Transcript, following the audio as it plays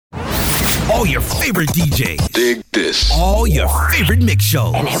All your favorite DJs. Dig this. All your favorite mix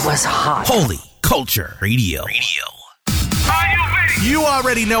shows. And it was hot. Holy Culture Radio. You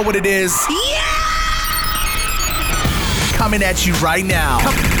already know what it is. Yeah! Coming at you right now.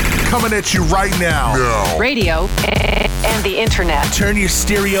 Coming at you right now. Radio and the internet. Turn your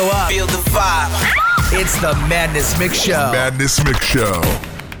stereo up. Feel the vibe. It's the Madness Mix Show. Madness Mix Show.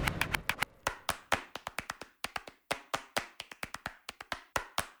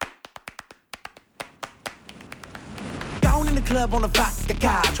 Club on the vodka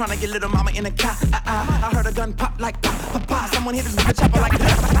guy, trying to get little mama in a car. I heard a gun pop like pop. Someone hit us with a chopper like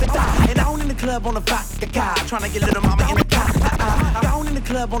and down in the club on the vodka guy, trying to get little mama in a car. Down in the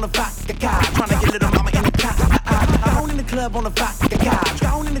club on the vodka guy, trying to get little mama in a car. Down in the club on the vodka guy,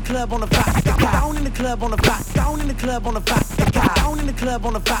 down in the club on the vodka guy, down in the club on the vodka, down in the club on the vodka guy, down in the club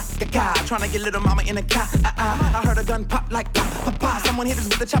on the vodka guy, trying to get little mama in a car. I heard a gun pop like pop. Someone hit us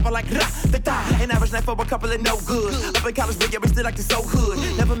with a chopper like and average night for a couple of no good. Up in college, but yeah, we still like to so hood.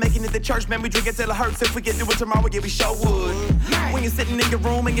 Never making it to church, man, we drink it till it hurts. If we can do it tomorrow, yeah, we sure would. When you're sitting in your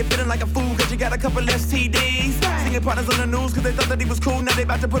room and you're feeling like a fool cause you got a couple STDs. Singing partners on the news cause they thought that he was cool. Now they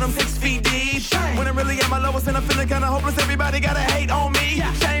about to put him 6 feet deep. When I'm really at my lowest and I'm feeling kinda hopeless, everybody gotta hate on me.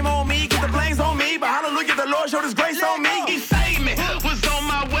 Shame on me, cause the blame's on me. But hallelujah, the Lord showed his grace on me. He saved me, was on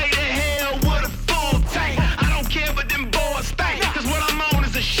my way to hell with a full tank. I don't care but them boys stank, cause what I'm on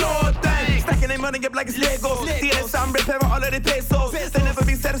is a sure thing. Stacking their money up like it's Legos. CS, I'm repairing all of the pesos. They never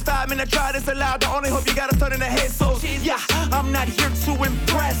be satisfied, man, I try this aloud. The only hope you got is turning the head so. Yeah, I'm not here to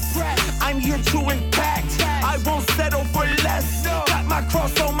impress, I'm here to impact. I won't settle for less. Got my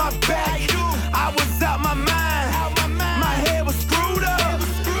cross on my back. I was out my mind, my head was screwed up.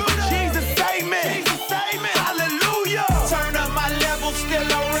 But Jesus saved me, hallelujah. Turn up my level, still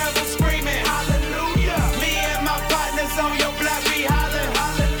a rebel screaming, hallelujah. Me and my partners on your block, we hollering,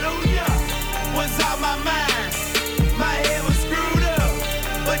 hallelujah. Was out my mind, my head was screwed up,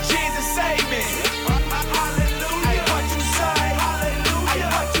 but Jesus saved me.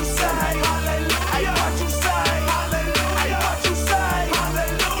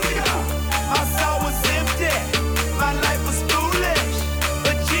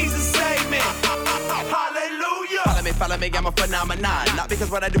 Follow me, I'm a phenomenon. Not because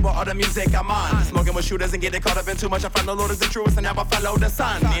what I do, but all the music I'm on. Smoking with shooters and getting caught up in too much. I found the Lord is the truest, and now I follow the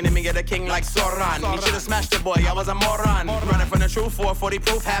sun. The enemy get a king like Sauron. He should've smashed the boy, I was a moron. Running from the truth, 440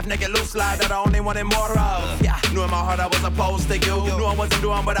 proof, half naked loose slide that I only wanted more of. Yeah, knew in my heart I was opposed to you. Knew I wasn't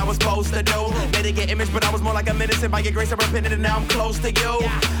doing what I was supposed to do. Made it get image, but I was more like a menace. By your grace I repented, and now I'm close to you.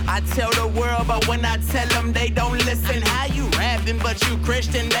 I tell the world, but when I tell them, they don't listen. How you rapping, but you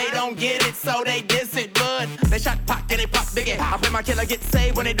Christian? They don't get it, so they diss it. But they shot Pac and they pop Biggie. I pray my killer get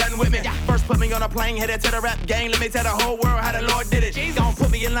saved when they done with me. First put me on a plane, headed to the rap gang. Let me tell the whole world how the Lord did it. Don't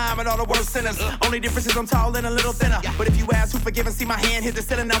put me in line with all the worst sinners. Only difference is I'm tall and a little thinner. But if you ask who forgive and see my hand hit the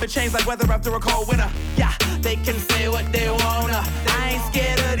ceiling, now it changed like weather after a cold winter. Yeah, they can say what they wanna. I ain't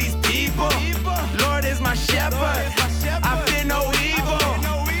scared of these people. Lord is my shepherd. I fear no evil.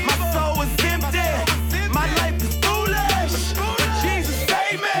 My soul was empty. My life is foolish. But Jesus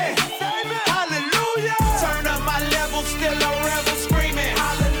saved me. Hallelujah. Turn up my level, still a rebel screaming.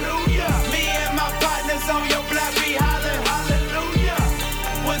 Hallelujah. Me and my partners on your block, we hollering. Hallelujah.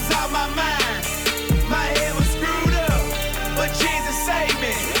 Was out my mind. My head was screwed up. But Jesus saved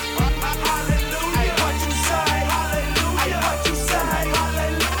me. Hallelujah. Ay, what you say? Hallelujah. Ay, what you say?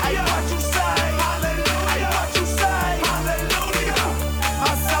 Hallelujah. Ay, what you say? Hallelujah. Ay, what you say? Hallelujah.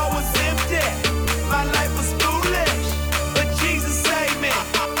 My soul was empty. My life was foolish. But Jesus saved me.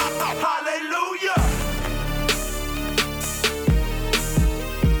 Hallelujah.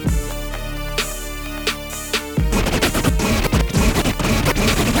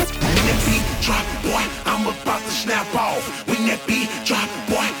 When that beat drop, boy, I'm about to snap off. When that beat drop,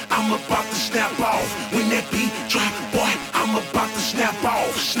 boy, I'm about to snap off. When that beat drop, boy, I'm about to snap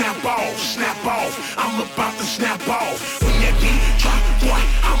off. Snap off, snap off. I'm about to snap off. When that beat drop, boy,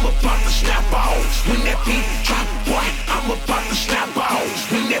 I'm about to snap off. When that beat drop, boy, I'm about to snap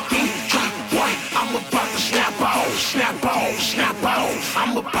off. When that beat drop, boy, I'm about to snap off. Snap off, snap off.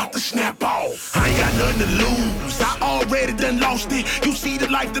 I'm about to snap off. I ain't got nothing to lose. I already done lost it. You see the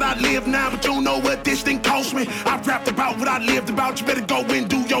life that I live now, but you don't know what this thing cost me. I rapped about what I lived about. You better go and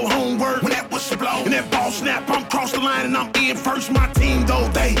do your homework. When that whistle blow and that ball snap, I'm cross the line and I'm in first. My team though,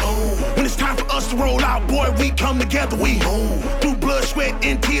 they when it's time for us to roll out, boy, we come together. We through blood, sweat,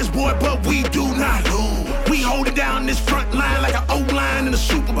 and tears, boy, but we do not lose. We holding down this front line like an O-line in the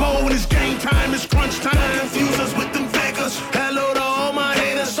Super Bowl. When it's game time, it's crunch time. Confuse us with them Vegas. Hello to all my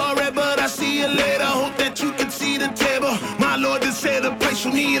haters. Sorry, but I see you later. Hope that you can see the table. My Lord just said a place for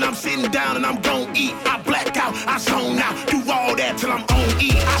me. then I'm sitting down and I'm gon' eat. I black out, I zone out, do all that till I'm on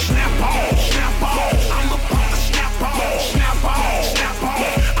E. I snap off, snap off. I'm about to snap off, snap off, snap off.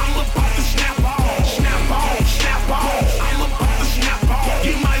 I'm about to snap off, snap off, snap off. I'm about to snap off.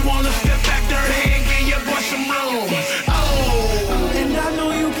 You might wanna step back there and give your boy some room. Oh, and I know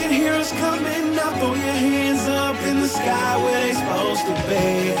you can hear us coming. Now throw your hands up in the sky where they supposed to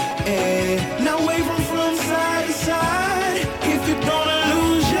be. Now wave them from side to side. If you're gonna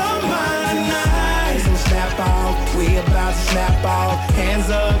lose your mind tonight, so snap off. We about to snap off. Hands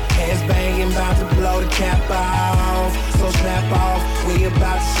up, hands banging, about to blow the cap off. So snap off. We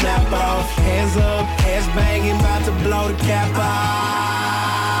about to snap off. Hands up, hands banging, about to blow the cap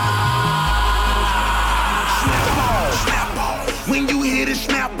off. snap off, snap off. When you hear the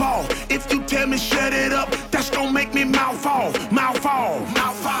snap off, if you tell me shut it up, that's gonna make me mouth off, mouth off,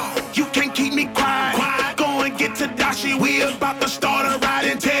 mouth off. You can't keep me quiet. Go and get to Dashi. We about to start a ride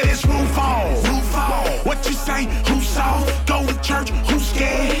and tear this roof off. Roof off. What you say? Who's soft? Go to church. Who's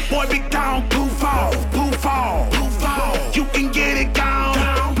scared? Boy, be gone. Poof off. Poof off. Poof off. You can get it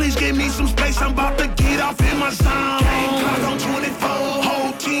gone. Please give me some space. I'm about to get off in my zone. Clock on 24.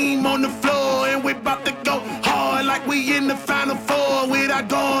 Whole team on the floor, and we about to go hard like we in the Final Four with our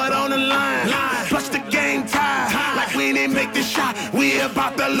guard on the line. Plus the game tied. Like we didn't make the shot. We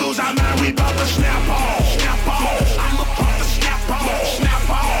about to lose our mind. We about to snap off. Snap off. I'm about to snap off. Snap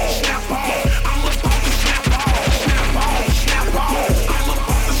off. Snap off. I'm about to snap off. Snap off. Snap off. I'm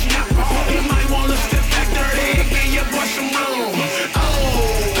about to snap off. You might wanna step back there and give your boy some room.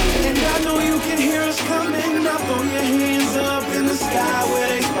 Oh. And I know you can hear us coming. Now throw your hands up in the sky where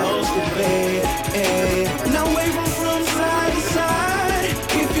they supposed to be. Now wave them from side to side.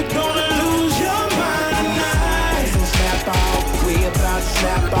 If you're gonna lose your mind tonight, so snap off. We about to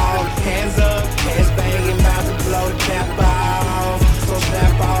snap off. Hands up, hands banging, about to blow the cap off. So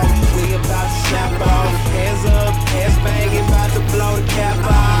snap off. We about to snap off. Hands up, hands banging, about to blow the cap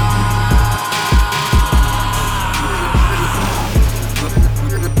off.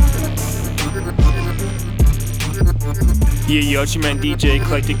 Yeah, it's your man DJ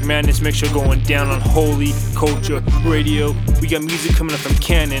Eclectic Madness Mix Show going down on Holy Culture Radio. We got music coming up from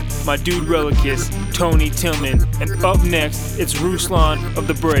Cannon, my dude Relicus, Tony Tillman, and up next, it's Ruslan of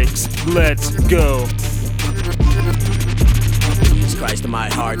the Breaks. Let's go. Jesus Christ in my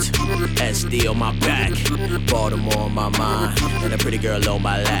heart, SD on my back, Baltimore on my mind, and a pretty girl on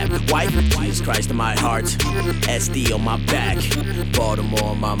my lap. Wife, Jesus Christ in my heart, SD on my back, Baltimore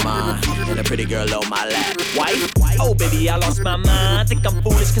on my mind, and a pretty girl on my lap. Wife, oh baby, I lost my mind. Think I'm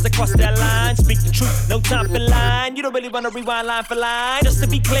foolish cause I crossed that line. Speak the truth, no time for lying. You don't really wanna rewind line for line. Just to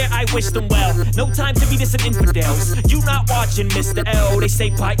be clear, I wish them well. No time to be dissing infidels. You not watching Mr. L. They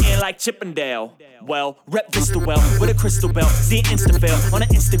say biting like Chippendale. Well, rep Vista well with a crystal belt. See an Insta-fail on an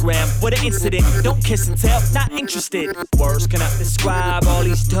Instagram with an incident. Don't kiss and tell, not interested. Words cannot describe all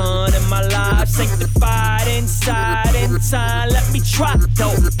he's done in my life. Sanctified inside in time. Let me try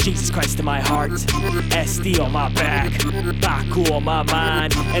though. Jesus Christ in my heart, SD on my back, Baku on my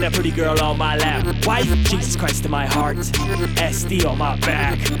mind, and a pretty girl on my lap. Wife, Jesus Christ in my heart, SD on my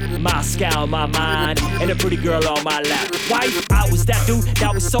back, Moscow on my mind, and a pretty girl on my lap. Wife, I was that dude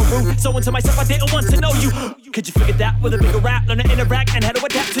that was so rude. So into myself I didn't want to know you. Could you figure that with a bigger rap? Learn to interact and how to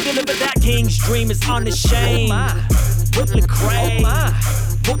adapt to deliver that. King's dream is unashamed. Oh my, with Lecrae. Oh my,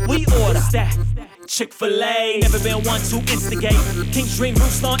 what we order that. Chick-fil-A, never been one to instigate. King's dream,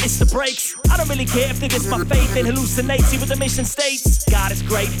 Ruslan, it's the breaks. I don't really care if they diss my faith and hallucinate. See what the mission states. God is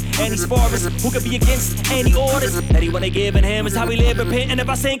great, and he's for us. Who can be against any orders that he wanna give in him? Is how we live, repenting of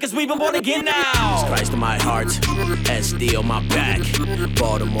our sin, cause we've been born again now. Jesus Christ in my heart, SD on my back,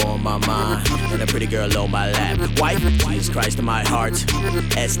 Baltimore on my mind, and a pretty girl on my lap. Wife, Jesus Christ in my heart,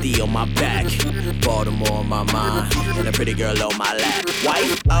 SD on my back, Baltimore on my mind, and a pretty girl on my lap.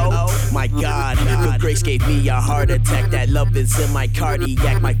 Wife, oh my God, good grace gave me a heart attack. That love is in my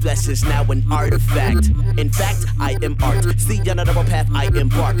cardiac. My flesh is now an artifact. In fact, I am art. See another path I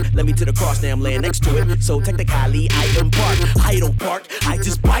embark. Let me to the cross, now I'm laying next to it. So technically I embark. I don't bark, I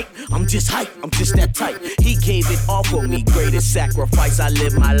just bite. I'm just hype, I'm just that type. He gave it all for me, greatest sacrifice. I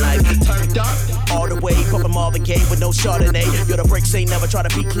live my life turned up all the way, pumping Marvin Gaye with no Chardonnay. Yo, the breaks ain't never try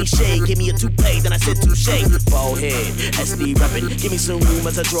to be cliche. Give me a toupee, then I said touche. Bald head, SD reppin'. Give me some room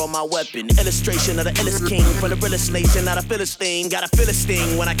as I draw my weapon. Illustration of the illest king from the realest nation. Not a Philistine, got a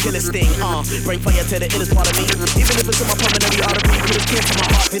Philistine when I kill his thing. Bring fire to the illest part of me. Even if it's in my pulmonary artery, put a kick to my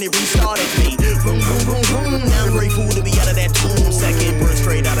heart, then it restarted me. Boom, boom, boom, boom. Now I'm grateful to be out of that tomb. Second birth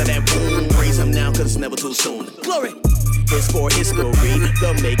straight out of that womb. Praise him now, cause never too soon. Glory! It's for history,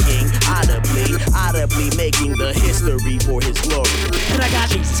 the making, audibly making the history for his glory. And I got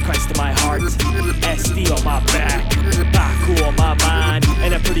Jesus Christ in my heart, SD on my back, Baku on my mind,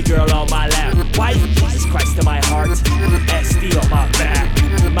 and a pretty girl on my lap. Why? Jesus Christ in my heart, SD on my back,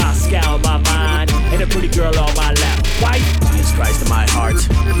 Moscow on my mind, and a pretty girl on my lap. Why? Jesus Christ in my heart,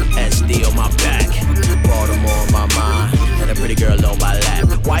 SD on my back, Baltimore on my mind, and a pretty girl on my lap.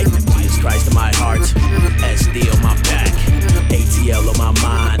 Why? Jesus Christ in my heart, SD on my back, ATL on my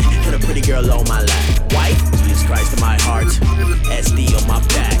mind, and a pretty girl on my lap. White, Jesus Christ in my heart, SD on my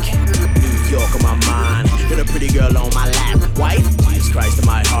back, New York on my mind, and a pretty girl on my lap. White, Jesus Christ in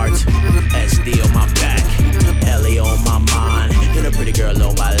my heart, SD on my back, LA on my mind, and a pretty girl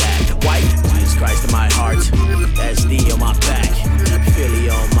on my lap. White, Jesus Christ in my heart, SD on my back, Philly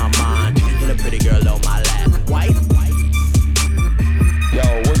on my mind, and a pretty girl on my lap. White. Yo,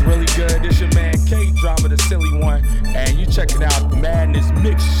 what's really good? This your man K-Drama, the silly one, and you checking out the Madness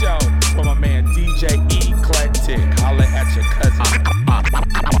Mix Show from my man DJ Eclectic. Holla at your cousin.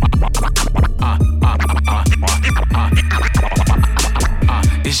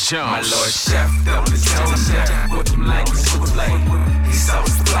 It's Jones. My Lord Chef, double his toe chef, with them like a souffle. He's so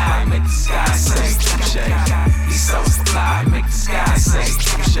fly, make the sky say touche. He's so fly, make the sky say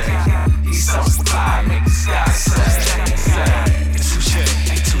touche. He's so fly, make the sky say touche. Ain't touche,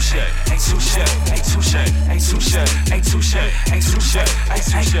 ain't touche, ain't touche, ain't touche, ain't touche, ain't touche, ain't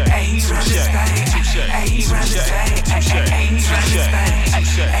touche. Hey, he run this thing. Hey, he run this thing. Hey, he run this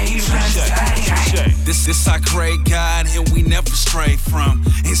thing. Hey, he run this thing. This our great God, and we never stray from.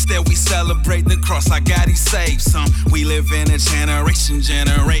 Instead, we celebrate the cross. Our God, He saved some. We live in a generation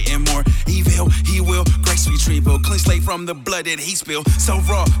generating more evil. He will grace retrieval, clean slate from the blood that He spilled. So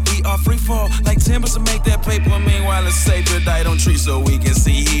raw, we are free fall like timbers to make that paper. Meanwhile, a Savior died on tree so we can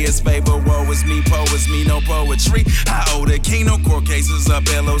see He is favor. Woe is me, no poetry. I owe the king no court cases or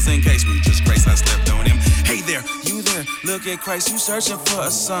bellows in case we just grace I stepped on him. Hey there, you there, look at Christ, you searching for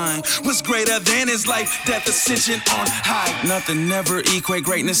a sign. What's greater than His life, death, ascension on high? Nothing never equate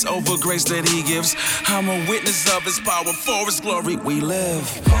greatness over grace that He gives. I'm a witness of His power, for His glory we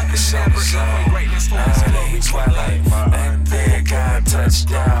live. Greatness for His glory, twilight, and there God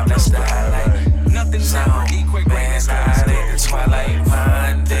touchdown, that's the highlight. Nothing never equate greatness for His glory, twilight,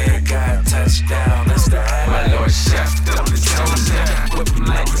 mind there God touchdown, that's the highlight. My Lord Chef, double his toe chef, whip him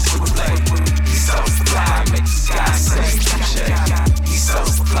like a souffle. He's so fly, make the sky say touche. He's so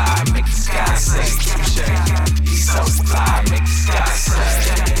fly, make the sky say touche. He's so fly, make the sky say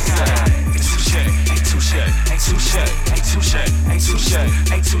touche. Ain't touche, ain't touche, ain't touche, ain't touche,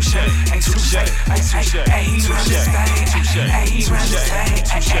 ain't touche, ain't touche, ain't touche. Hey, he run this thing. Hey, he run this thing.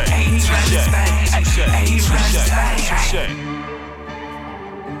 Hey, he run this thing. Hey, he run this thing.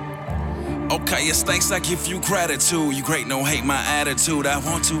 Okay, it's thanks I give you gratitude. You great, no hate my attitude. I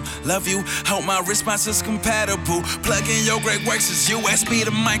want to love you, hope my response is compatible. Plug in your great works, it's USB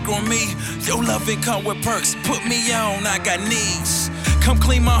the mic on me. Your love it come with perks, put me on, I got needs. Come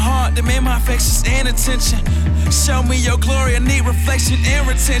clean my heart, demand my affections and attention. Show me your glory, I need reflection and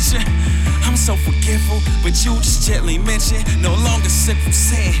retention. I'm so forgetful, but you just gently mention. No longer sick from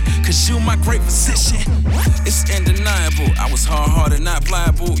sin, cause you my great physician. It's undeniable, I was hard-hearted, not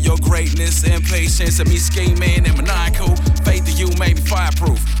pliable. Your greatness and patience of me scheming and maniacal. Faith in you made me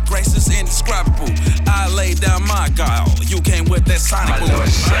fireproof, grace is indescribable. I laid down my guile, you came with that sonic boom. My Lord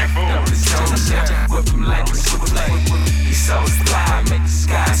Chef, double his toe chef, whip him like a souffle. He's so fly, make the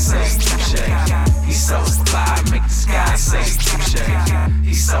sky say touche. He's so fly, make the sky say touche.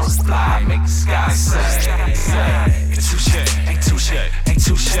 He's so fly, make the sky say touche. Ain't touche, ain't touche, ain't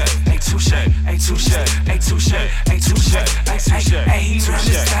touche, ain't touche, ain't touche, ain't touche, ain't touche. Hey, he run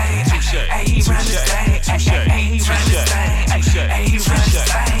this thing. Hey, he run this thing. Hey, he run this thing. Hey, he run this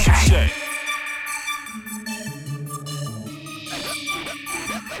thing.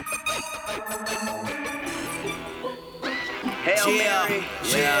 Hail Mary.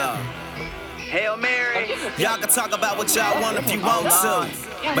 Yeah. Hail Mary. Y'all can talk about what y'all want if you want to,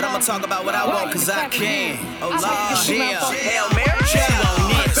 but I'ma talk about what I want cause I can. Oh Lord, yeah. Hail Mary. Chill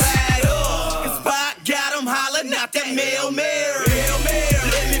on this. Cause Spot got him hollering out that Hail Mary.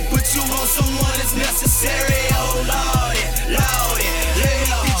 Let me put you on someone that's necessary. Oh Lordy, Lordy. Let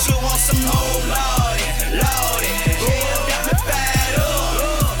me put you on some oh Lordy, Lordy. Yeah, got me fired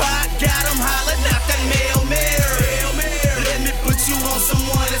up. Spot got him hollering out that Hail Mary. Let me put you on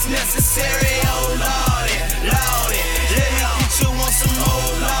someone that's necessary. Oh Lordy, Lordy. Let me put you on some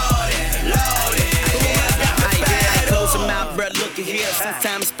oh Lordy, Lordy. Yeah, got me fired up. Close your mouth, bruh, look at here.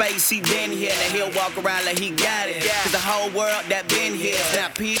 time, space, he been here. Now he'll walk around like he got it. Cause the whole world that been here. Now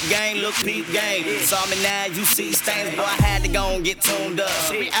peep game, look peep game. Saw me now, you see stains. Boy, I had to go and get tuned up.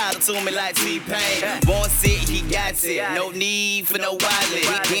 So he out to me like T-Pain. Born sick, he got it. No need for no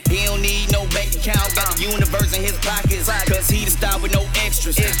wallet. He don't need no bank account. Got the universe in his pockets. Cause he the star with no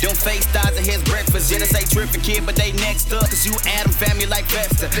extras. Them fake stars at his breakfast. Yeah, they say trippin' kid, but they next up. Cause you Adam family like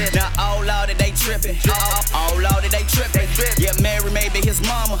Festa. Now all out that they trippin'. All out that they trippin'. Yeah, Mary may be his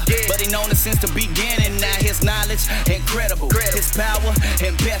mama. But he known it since the beginning. Now his knowledge, incredible. His power,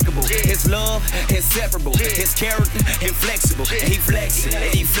 impeccable. His love, inseparable. His character, inflexible. And he flex it,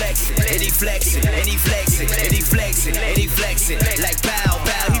 and he flex it, and he flex it, and he flex it, and he flex it, and he flex it. Like pow,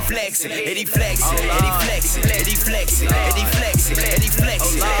 pow, he flex it, and he flex it, and he flex it, and he flex it, and he flex it, and he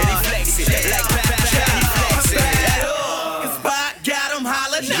flex it, and he flex it. Like pow, pow, he flex it. Cause Spot got him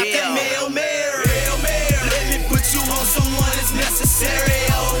hollering out that Hail Mary. Let me put you on someone that's necessary.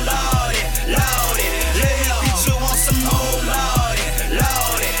 Oh Lordy, Lordy, let me put you on some more Lordy,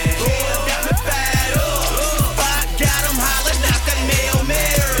 Lordy. Hell got me fired up. Spot got him hollering out that Hail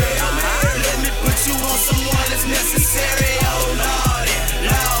Mary. Let me put you on someone that's necessary. Oh Lordy,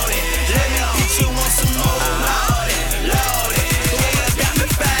 Lordy, let me put you on some more Lordy, Lordy. Hell got me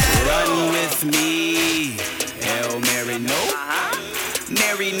fired up. Run with me, Hail Mary, no.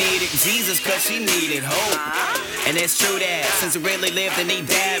 Mary needed Jesus cause she needed hope. And it's true that since he really lived and he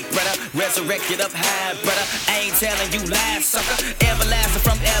died, brother, resurrected up high, brother. I ain't telling you lies, sucker. Everlasting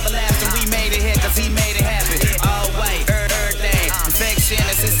from everlasting, we made it here cause he made it happen. All white, everything, perfection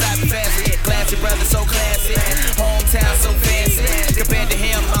is inside the facet. Classy brother, so classy. Hometown so fancy. Compared to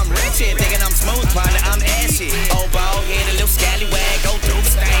him, I'm wretched. Thinking I'm smooth, partner, I'm ashy. Old bald headed, little scallywag, go through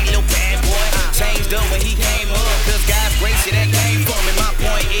the stain, little bad boy. Changed up when he came up, cause God's grace, shit that came from me. My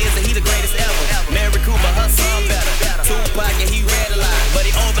point is that he the greatest ever. Mary Cooper, her son better. Tupac, and he read a lot, but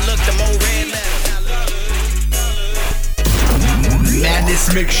he overlooked the more red letters.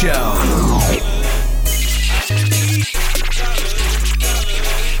 Madness Mix Show.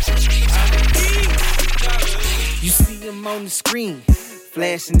 You see him on the screen,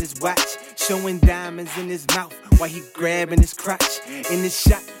 flashing his watch, showing diamonds in his mouth while he grabbing his crotch. In his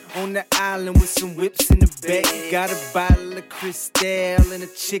shot on the island with some whips in the back. Got a bottle of Cristal and a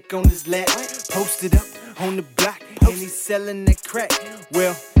chick on his lap. Posted up on the block and he's selling that crack.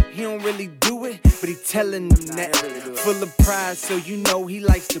 Well, he don't really do it, but he telling them that. Full of pride, so you know he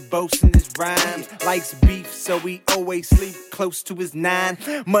likes to boast in his rhymes. Likes beef, so he always sleep close to his 9.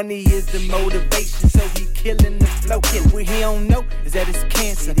 Money is the motivation, so he killing the flow. What he don't know is that it's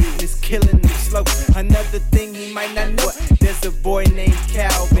cancer and it's killing him slow. Another thing he might not know, there's a boy named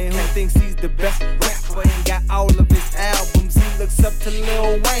Calvin who thinks he's the best rapper and got all of his albums. He looks up to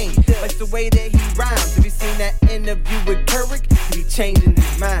Lil Wayne, likes the way that he rhymes. Have you seen that interview with Kirk? He changing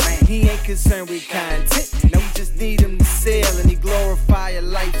his mind. He ain't concerned with content. Now we just need him to sell, and he glorify a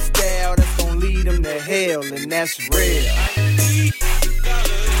lifestyle that's gonna lead him to hell, and that's real.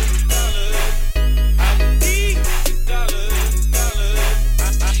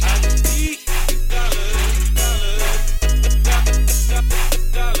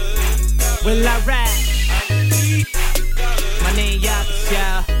 Will I ride? My name Yavis,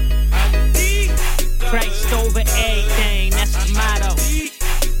 y'all. Christ over everything, that's the motto.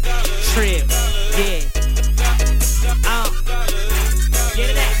 Trip, yeah. Get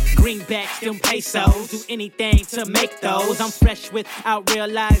it out. Greenbacks, them pesos, do anything to make those. I'm fresh without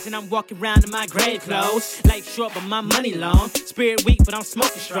realizing I'm walking around in my grave clothes. Life short, but my money long. Spirit weak, but I'm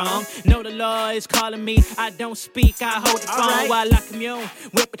smoking strong. Know the law is calling me. I don't speak, I hold the phone while I commune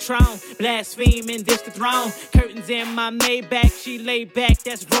with Patron. Blaspheming, this the throne. Curtains in my Maybach, she lay back,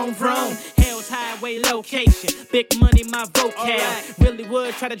 that's vroom vroom. Hell's highway location, big money my vocab. Really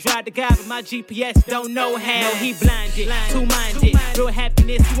would try to drive the guy, but my GPS don't know how. No, he blinded, two-minded. Real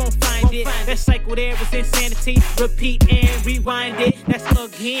happiness, you won't find it. That cycle there was insanity. Repeat and rewind it. That's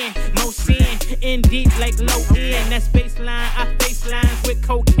again, more sin. In deep like low end. That's baseline. I face lines with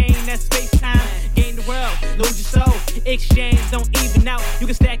cocaine. That's space time. Gain the world, lose your soul. Exchange don't even out. You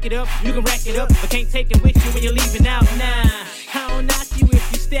can stack it up, you can rack it up, but can't take it with you when you're leaving out. Nah, I don't knock you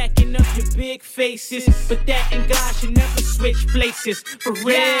if you're stacking up your big faces, but that and God should never switch places. For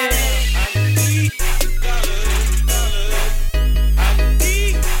real.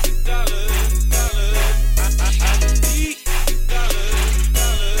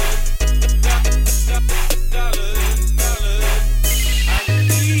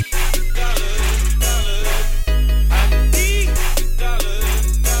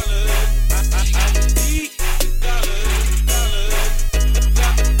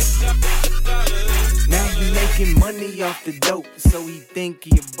 Money off the dope, so so he think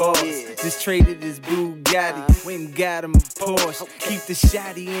he a boss. Just traded his Bugatti, went and got him a Porsche. Keep the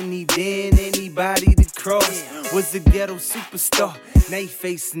shotty and he then anybody to cross. Was a ghetto superstar, now he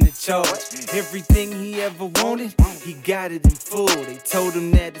facing the charge. Everything he ever wanted, he got it in full. They told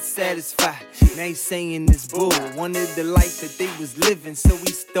him that it's satisfied, now he's saying it's bull. Wanted the life that they was living, so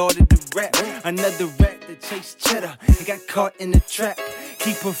he started to rap. Another rat that chased cheddar and got caught in the trap.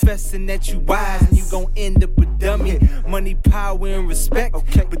 Keep professing that you wise and you gon' end up a dummy. Money, power, and respect,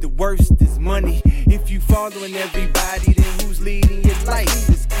 but the worst is money. If you following everybody, then who's leading your life?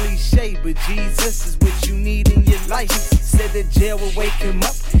 It's cliche, but Jesus is what you need in your life. Said that jail would wake him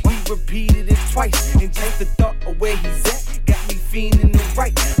up, he repeated it twice. And just the thought of where he's at got me feeling the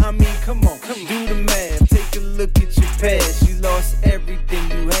right. I mean, come on, do the math, take a look at your past. You lost everything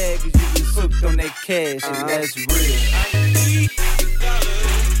you had cause you was hooked on that cash, and that's real.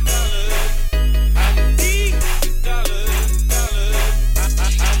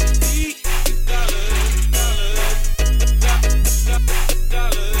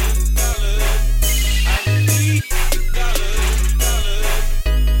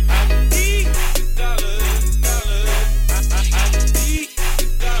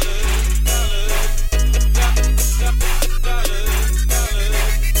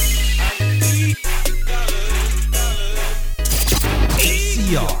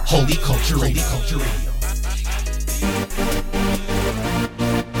 Holy Culture Radio.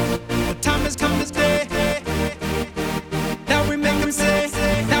 The time has come to stay. Now we make them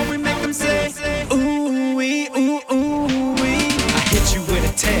say, ooh-wee, ooh-wee. I hit you with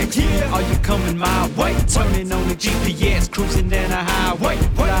a text, are you coming my way? Turning on the GPS, cruising down the highway.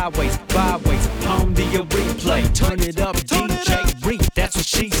 Flyways, byways, home to your replay. Turn it up, DJ Reed, that's what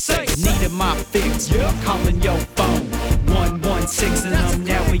she say. Needing my fix, calling your phone. 116 and I'm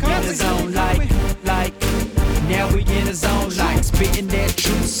now we in the zone like now we in the zone like spitting that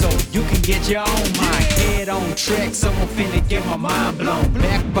truth so you can get your own mind. Head on track, so I'm finna get my mind blown.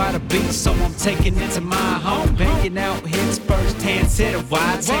 Back by the beach, so I'm taking it to my home. Banging out hits first hand, said it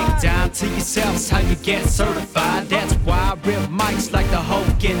wide. Take down to yourself's how you get certified. That's why I rip mics like the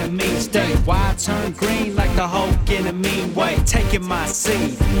Hulk in a mean state. Why I turn green like the Hulk in a mean way. Taking my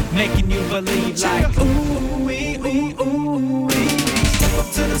seed, making you believe like ooh-wee, ooh-wee. Step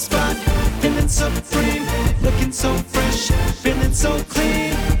up to the spot, feeling so free, looking so fresh, feeling so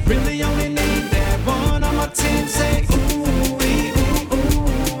clean. Really only need that one on my team. Say ooh-wee,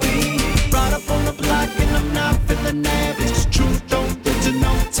 ooh-wee. Right up on the block and I'm not feeling average. Truth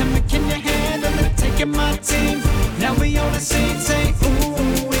original, tell me can you handle it? Taking my team, now we on the scene. Say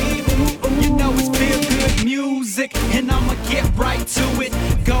ooh-wee, ooh-wee. You know it's feel good music, and I'ma get right to it.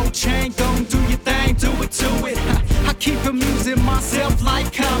 Gold chain, gon' do your thing, do it to it. I keep amusing myself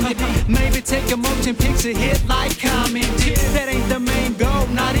like comedy. Maybe take a motion picture hit like comedy. That ain't the main goal,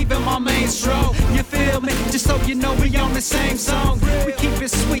 not even my main stroke. You feel me? Just so you know we on the same song. We keep it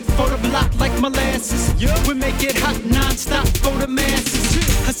sweet for the block like molasses. We make it hot non-stop for the masses.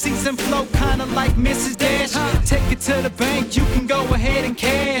 A season flow kinda like Mrs. Dash. Take it to the bank, you can go ahead and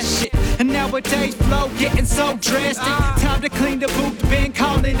cash it. And nowadays flow getting so drastic. Time to clean the booth, been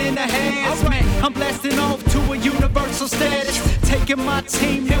calling in the hands. Man, I'm blasting off to a universal status. Taking my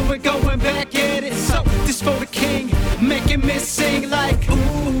team, then we're going back at it. So this for the king, making me sing like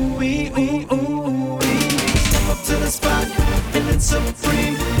ooh-wee, ooh-wee. Step up to the spot, feeling so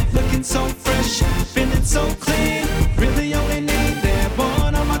free, looking so fresh, feeling so clean. Really only need that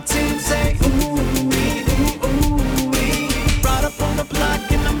one on my team. Say ooh-wee, ooh-wee. Right up on the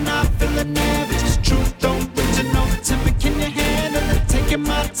block and I'm not feeling average. Truth don't original, tell me can you handle it? Taking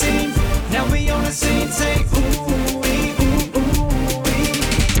my team, now we on the scene. Say ooh-wee, ooh-wee.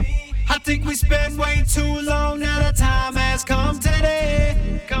 I think we spend way too long, now the time has come today.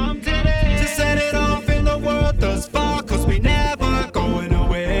 To set it off in the world thus far, cause we never going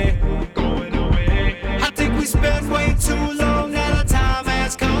away. I think we spend way too long, now the time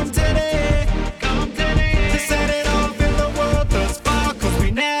has come today. To set it off in the world thus far, cause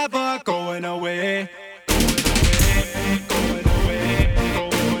we never going away.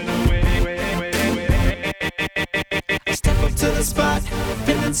 Step up to the spot,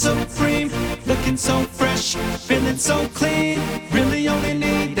 feeling so free, looking so fresh, feeling so clean. Really only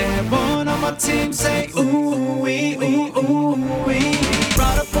need that one on my team. Say ooh-wee, ooh-wee.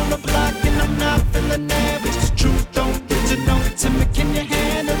 Right up on the block and I'm not feeling average. Truth don't original, tell me can you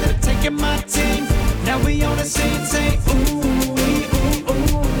handle it? Taking my team, now we on the scene. Say ooh-wee,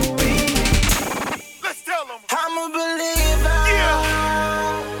 ooh-wee. Let's tell them. I'm a believer. Yeah.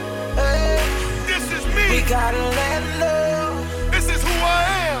 Hey. This is me. We gotta let low. This is who I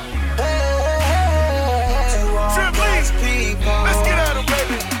am. Hey. To all God's people.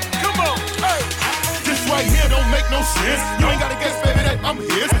 no sense. You ain't gotta guess, baby, that I'm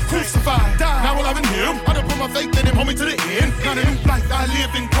his. Crucified, died, now alive in him. I done put my faith in him, homie, to the end. Got a new life, I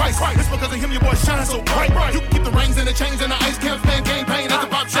live in Christ. It's because of him your boy shine so bright. You can keep the rings and the chains and the ice camp fan game pain. At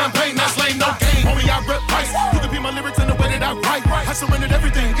the pop champagne, that's lame, no game. Homie, I rep Christ. You can be my lyrics in the way that I write. I surrendered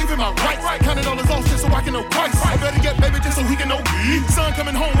everything, even my rights. Counted all his lost just so I can know Christ. I better get baby just so he can know me. Son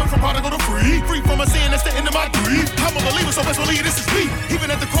coming home, went from prodigal to free. Free from a sin, that's the end of my grief. I'm a believer, so best believe this is me. Even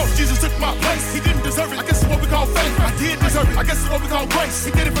at the cross, Jesus took my place. He didn't deserve it, I guess it's what we call faith. I did deserve it, I guess it's what we call grace.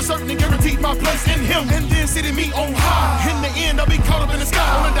 He did it for certain and guaranteed my place in him. And then sitting me on high. In the end, I'll be caught up in the sky.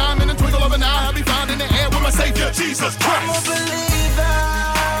 On a dime and a twinkle of an eye, I'll be found in the air with my Savior, Jesus Christ. I'm a believer.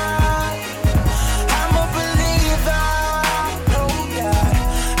 I'm a believer. Oh God.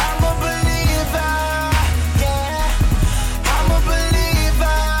 I'm a believer. Yeah. I'm a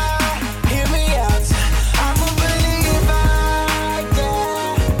believer. Hear me out. I'm a believer. Yeah.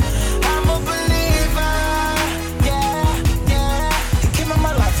 I'm a believer. Yeah. Yeah. He came in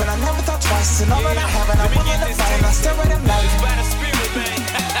my life and I never thought twice. And all that I have and I'm willing to fight. I stare at him like by the Spirit, man.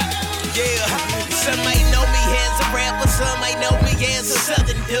 Yeah. Some might know me as a rapper, some might know me as a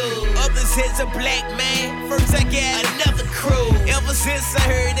southern dude. Others as a black man. First I got another crew. Ever since I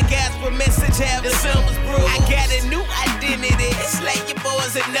heard the gospel message, having summer's brew, I got a new identity. It's like your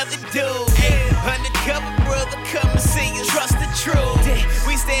boy's another dude. Hey, undercover brother, come and see us. Trust the truth.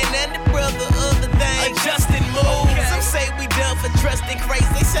 We stand under brother, other things. Adjusting moves. Some say we done for trusting Christ.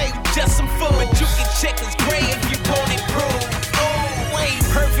 They say we just some fools. But you can check us gray if you want it proved. Ain't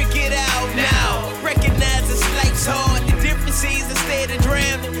perfect, get out now. Recognize this life's hard. The difference is instead of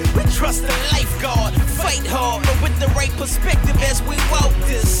drowning, we trust the lifeguard. Fight hard, but with the right perspective as we walk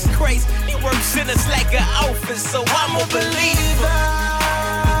this. Christ, he works in us like an office, so I'm a believer.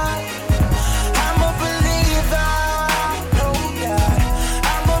 I'm a believer. Oh God,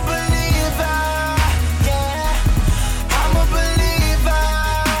 I'm a believer. Yeah, I'm a believer.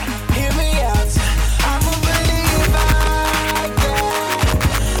 Hear me out. I'm a believer.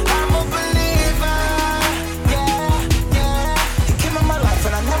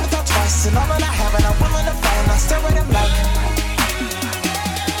 And all that I have and I'm willing to fight and I stare at him like.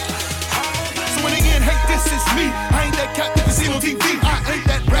 So in the end, hey, this is me. I ain't that cat that you see on TV. I ain't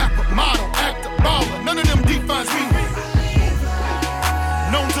that rapper, model, actor, baller. None of them defines me.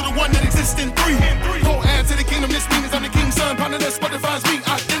 Known to the one that exists in three. Co-add to the kingdom, this means I'm the king's son. Partner, that's what defines me.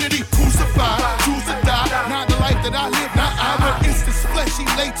 Identity, crucified, choose to die. Not the life that I live, not I, but it's this flesh he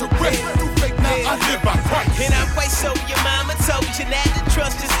laid to rest. Through faith, now I live by Christ. And I'm quite sure your mama told you not to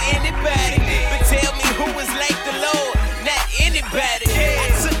trust just anybody. But tell me who is like the Lord, not anybody. I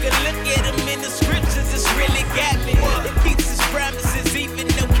took a look at him in the scriptures, it's really got me. It keeps his promises, even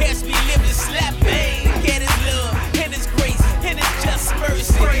though catch me living slapping. Look at his love, and his grace, and his just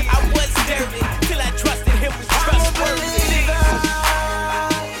mercy. I was dirty, till I trusted him was trustworthy.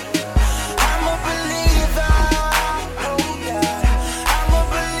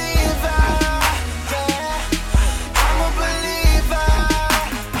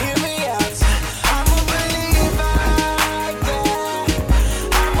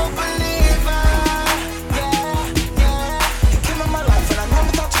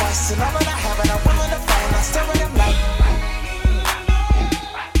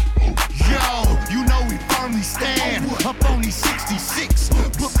 Up on these 66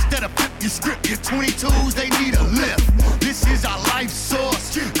 books that'll flip your script. Your 22s, they need a lift. This is our life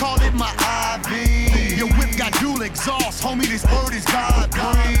source. Call it my IV. Your whip got dual exhaust. Homie, this word is God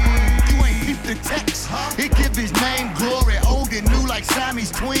breathed. You ain't peep the text. It give his name glory. Old and new like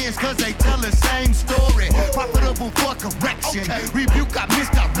Siamese twins, cause they tell the same story. Profitable for correction. Rebuke our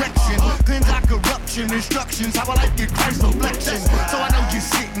misdirection. Cleanse our corruption. Instructions, how I like your Christ reflection. So I know you're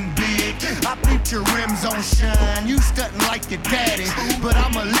sitting big. I peep your rims on shine. You stuntin' like your daddy, but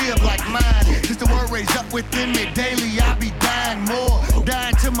I'ma live like mine. Since the word raised up within me daily, I be dying more.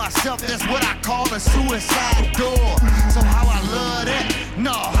 Dying to myself, that's what I call a suicide door. So how I love that?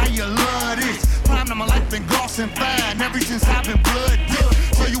 No, how you love this? Prime of my life been glossing fine ever since I've been blood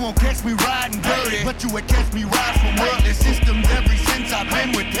dipped. So you won't catch me riding dirty, but you would catch me ride from worldly systems ever since I've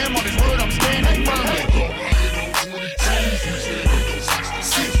been with him. On his word, I'm standing firmly.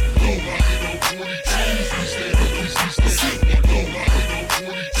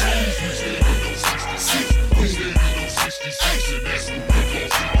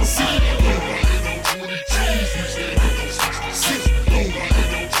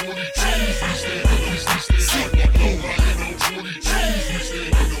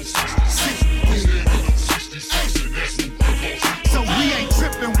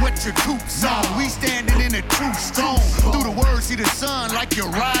 Your coops on. We standing in a true strong. Through the word, see the sun like you're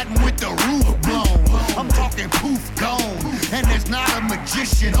riding with the roof blown. I'm talking poof, gone. And there's not a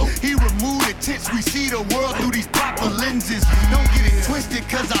magician. He removed the tents. We see the world through these proper lenses. Don't get it twisted,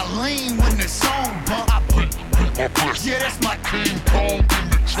 cause I lean when the song bump. Yeah, that's my King Kong in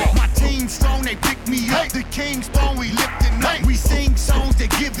the trunk. My team strong, they pick me up. The King Spawn, we lifting up. We sing songs that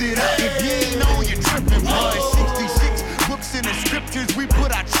give it up. If you ain't on, you're tripping, boy. 66 books in the scriptures we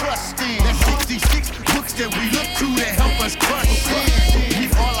put our trust in. That's 66 books that we look to help us crush sin. We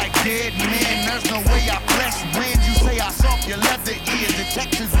fall like dead men. There's no way our flesh wins. You say I soft your leather ears. The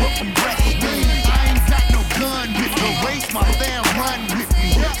Texas what we rest in. I ain't got no gun with the race. My fam run with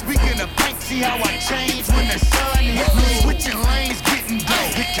me. Speaking of bank, see how I change when the sun hits me. Switching lanes, getting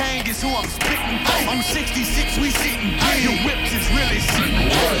dope. The king is who I'm spitting. I'm 66, we sitting good. Your whips is really sitting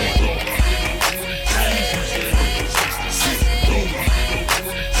good.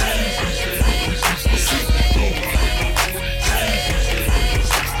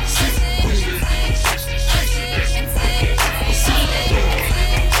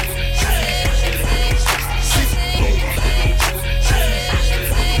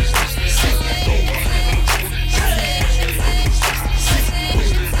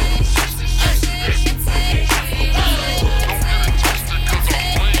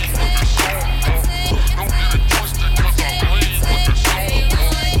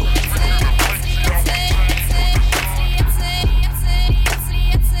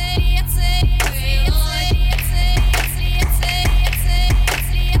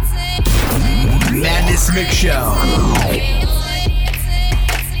 Mix Show.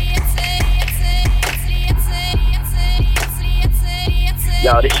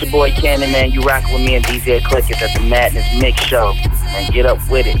 Yo, this your boy Cannon, man. You rockin' with me and DJ Eclectic at the Madness Mix Show. Man, get up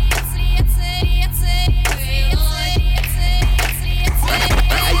with it.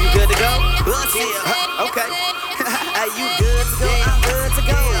 Are you good to go? Okay. Are you good to go? I'm good to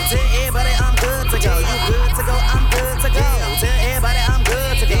go. Tell everybody I'm good to go. You good to go? I'm good to go. Tell everybody I'm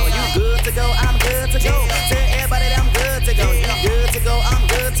good to go. You good to go? I'm good to go. Tell everybody that I'm good to go. You good to go? I'm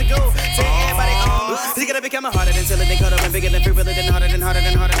good to go. Tell everybody it's gonna become harder than silly, then cut up and bigger than free, really than harder than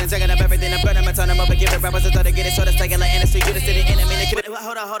taking up everything and burning my turn them up and give it rappers a thought to get it, so to stay like NSC, you the city enemy.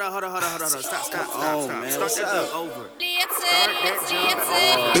 Hold on. Stop. Oh man, what's up? Over.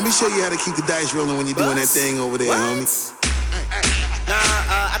 Let me show you how to keep the dice rolling when you're doing that thing over there, homie.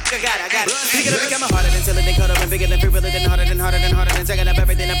 I think I got it. It's gonna become harder than silly, then cut up and bigger than free, really than harder than taking up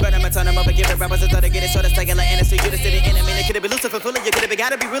everything and burning my turn them up and give it rappers a thought to get it, so to stay like NSC, you the city enemy. Could it be Lucifer fully? You could have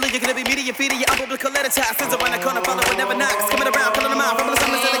gotta be really, you could have be media feeding your unbiblical letter ties. Since around the corner, follow but never knocks. Coming around, pulling them out, from the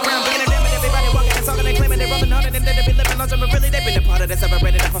summers to the ground, bringing it down, and everybody walking and talking and claiming they're rolling harder than they be living longer, but really they've been a part of that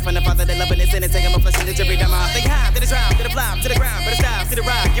separated up from the Father. They loving this sin and taking my flesh and every time I think high, to the drive, to the fly, to the ground, but it's time, to the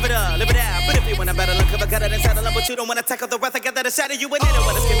ride, give it up, live it out. But if you wanna battle, cover, cut it and saddle up, but you don't wanna tackle the wrath, I got that a shot of you and they don't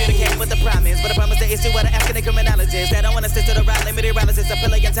wanna communicate with the promise, but the promise that is to what I ask the criminologists. They don't wanna stick to the right, limited analysis, a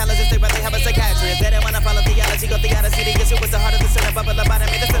pillar intelligence, they rather have a psychiatrist. They don't wanna follow theology, go theodicy, the issue was the heart of the sin, a bubble about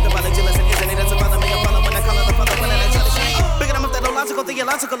me, the symbology, listen, isn't it? That's a follow me, I follow when I call it the father, when I try to change. Bigger them up that logical,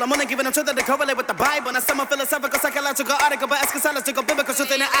 theological, I'm only giving them truth that they correlate with the Bible, not some philosophical, psychological article, but eschatological, biblical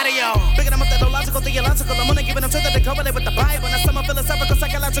truth in the audio. Bigger them up that logical, theological, I'm only giving them truth that they correlate with the Bible, not some philosophical,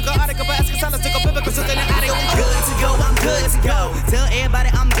 psychological article, but eschatological, biblical truth in the audio. I'm good to go, I'm good to go. Tell everybody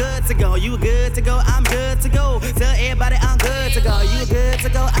I'm good to go. You good to go, I'm good to go. Tell everybody I'm good to go. You good to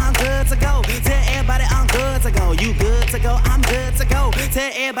go, I'm good to go. Tell everybody I'm good to go. You good to go, I'm good to go.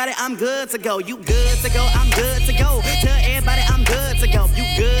 Tell everybody I'm good to go. You good to go, I'm good to go. Tell everybody I'm good to go. You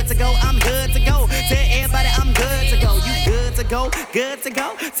good to go, I'm good to go. Tell everybody I'm good to go. You good to go, good to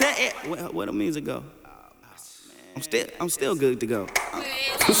go. Tell it. Where the music go? I'm still good to go.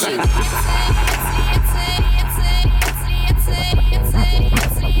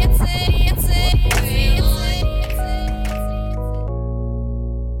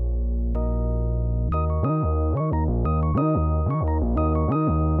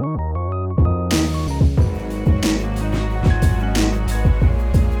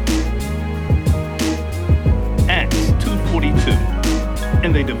 Acts 2:42,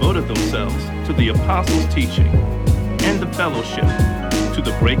 and they devoted themselves to the apostles' teaching and the fellowship, to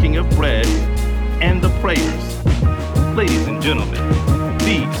the breaking of bread and the prayers. Ladies and gentlemen,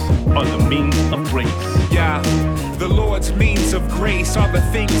 these are the means of grace. Yeah, the Lord's means of grace are the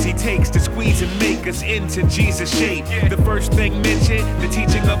things he takes to squeeze and make us into Jesus' shape. The first thing mentioned, the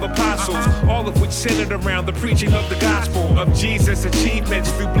teaching of apostles, all of which centered around the preaching of the gospel of Jesus'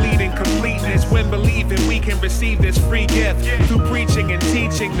 achievements through bleeding completeness. When believing, we can receive this free gift through preaching and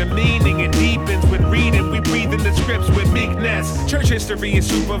teaching. The meaning it deepens when reading. We breathe in the scripts with meekness. Church history is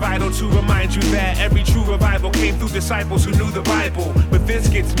super vital to remind you that every true revival came through disciples who knew the Bible. But this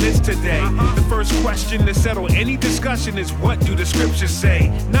gets missed today. The first question to settle any discussion is, what do the scriptures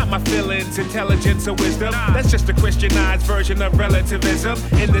say? Not my feelings, intelligence, or wisdom. That's just a Christianized version of relativism.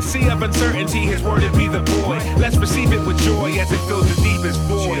 In the sea of uncertainty, his word would be the void. Let's receive it with joy as it fills the deepest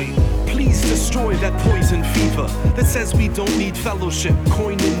void. Please destroy that poison fever that says we don't need fellowship,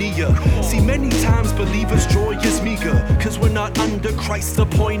 koinonia. See, many times believers' joy is meager, cause we're not under Christ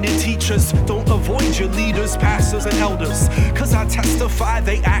appointed teachers. Don't avoid your leaders, pastors, and elders, cause I testify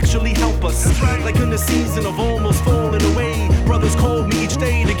they actually help us. Like in the season of almost falling away, brothers call me each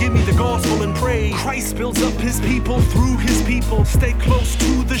day to give me the gospel and pray. Christ builds up his people through his people. Stay close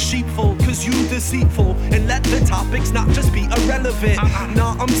to the sheepfold, cause you deceitful, and let the topics not just be irrelevant.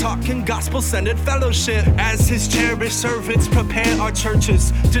 Nah, I'm talking gospel-centered fellowship. As his cherished servants prepare our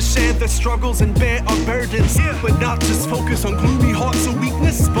churches to share their struggles and bear our burdens, but not just focus on gloomy hearts or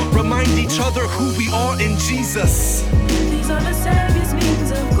weakness, but remind each other who we are in Jesus. These are the Savior's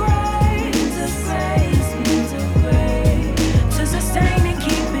means of grace, means of grace, to sustain and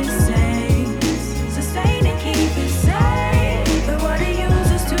keep it safe, sustain and keep it safe. The word he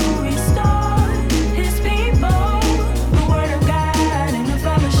uses to restore his people, the word of God and the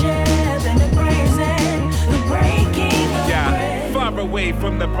fellowship and the praise and the breaking of bread. Far away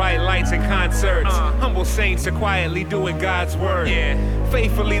from the bright lights and concerts, humble saints are quietly doing God's word.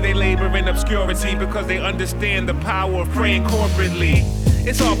 Faithfully they labor in obscurity because they understand the power of praying corporately.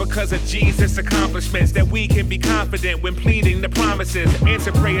 It's all because of Jesus' accomplishments that we can be confident when pleading the promises.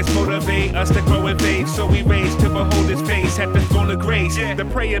 Answer prayers motivate us to grow in faith, so we raise to behold his face at the throne of grace. The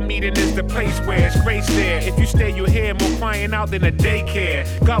prayer meeting is the place where it's grace there. If you stay, you'll hear more crying out than a daycare.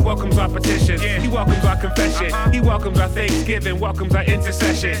 God welcomes our petition, he welcomes our confession, he welcomes our thanksgiving, welcomes our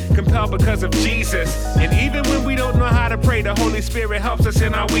intercession. Compelled because of Jesus, and even when we don't know how to pray, the Holy Spirit helps us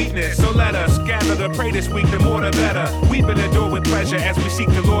in our weakness. So let us gather to pray this week, the more the better. We've been adored with pleasure as we seek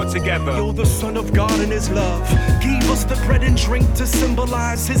the Lord together. You're the Son of God and his love gave us the bread and drink to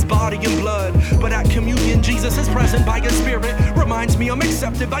symbolize his body and blood. But at communion, Jesus is present by his spirit. Reminds me I'm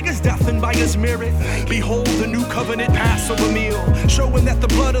accepted by his death and by his merit. Behold the new covenant Passover meal, showing that the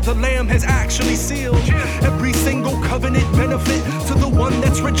blood of the Lamb has actually sealed every single covenant benefit to the one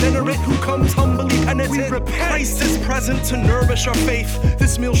that's regenerate, who comes humbly penitent. Christ is present to nourish our faith.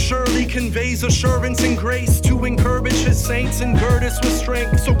 This meal surely conveys assurance and grace to encourage his saints and gird us with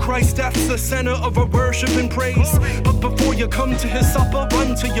strength. So Christ's death's the center of our worship and praise. But before you come to his supper,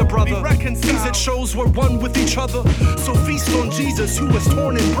 run to your brother. Things it shows we're one with each other. So feast on Jesus, who was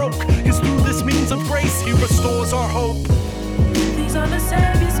torn and broke, cause through this means of grace he restores our hope. These are the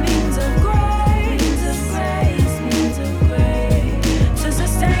Savior's means of grace, means of grace, to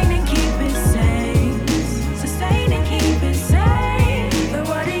sustain and keep it safe, sustain and keep it safe. The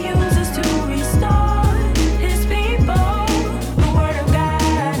word he uses to restore his people, the word of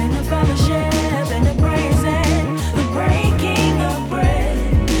God and the fellowship and the praise and the breaking of bread.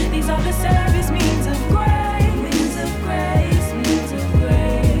 These are the Savior's means of grace, means of grace, means of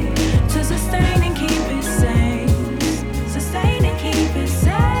grace, to sustain and keep it safe, sustain and keep it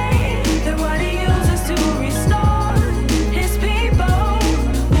safe. The word he uses to restore his people,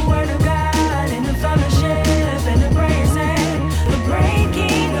 the word of God and the fellowship and the praise and the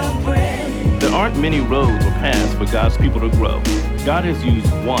breaking of bread. There aren't many roads or paths for God's people to grow. God has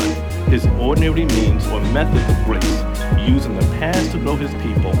used one, his ordinary means or method of grace, used in the past to grow his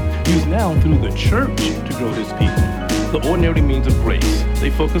people, used now through the church to grow his people. The ordinary means of grace, they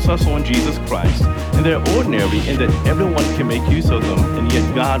focus us on Jesus Christ, and they're ordinary in that everyone can make use of them, and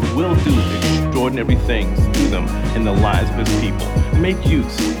yet God will do extraordinary things through them in the lives of his people. Make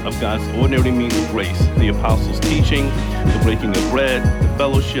use of God's ordinary means of grace, the apostles' teaching, the breaking of bread, the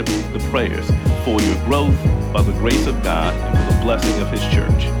fellowship, the prayers, for your growth by the grace of God and for the blessing of his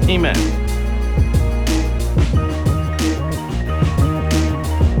church. Amen.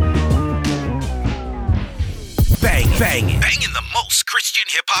 Banging the most Christian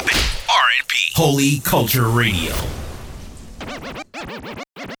hip-hop and R&B. Holy Culture Radio.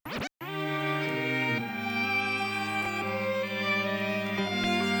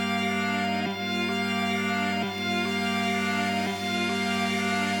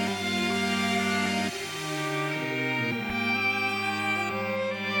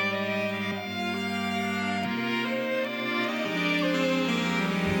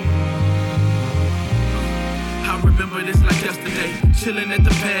 chilling at the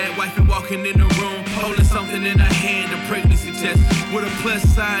pad, wife and walking in the room, holding something in her hand, a pregnancy test with a plus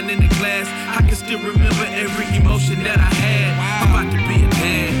sign in the glass. I can still remember every emotion that I had. I'm about to be a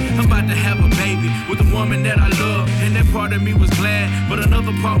dad, I'm about to have a baby with a woman that I love, and that part of me was glad, but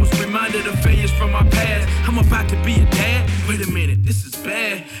another part was reminded of failures from my past. I'm about to be a dad, wait a minute, this is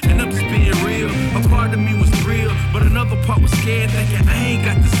bad, and I'm just being real. A part of me was thrilled, but another part was scared, thinking I ain't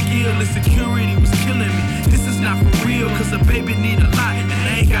got the skill. Insecurity was killing me. This is not for real, cause a baby need a lot, and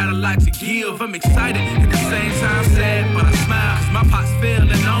I ain't got a lot to give. I'm excited, at the same time sad, but I smile, cause my pops failed,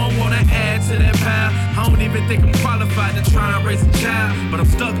 and I don't wanna add to that pile. I don't even think I'm qualified to try and raise a child, but I'm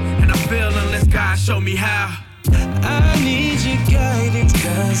stuck, and I fail unless God show me how. I need your guidance,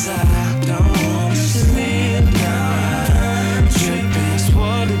 cause I don't want to live now. I'm tripping,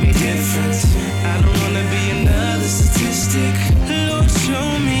 swore to be different. I don't wanna be another statistic. Lord,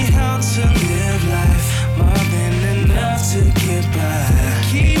 show me how to live life, more than enough to get by.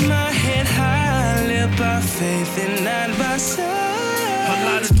 Keep my head high, live by faith and not by sight. A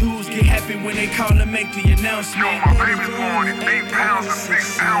lot of dudes get happy when they call and make the announcement. Yo, my baby's born in 8 pounds and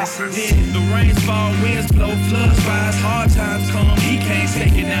 6 ounces. Then the rains fall, winds blow, floods rise, hard times come. He can't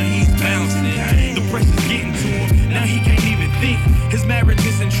take it, now he's bouncing. The pressure's getting to him, now he can't even think. His marriage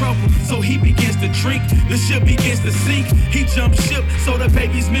is in trouble, so he begins to drink. The ship begins to sink. He jumps ship, so the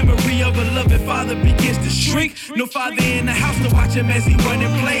baby's memory of a loving father begins to shrink. No father in the house to watch him as he run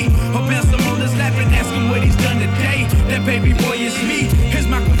and play, or bounce him on his lap and ask him what he's done today. That baby boy is me. Here's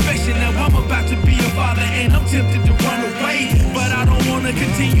my confession, now I'm about to be a father, and I'm tempted to run away, but I don't wanna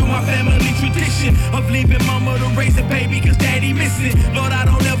continue my family tradition of leaving mama to raise a baby, cause daddy missing. Lord, I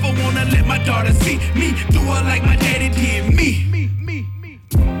don't ever wanna let my daughter see me do her like my daddy did me.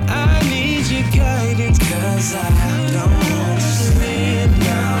 I need your guidance, cause I don't want to live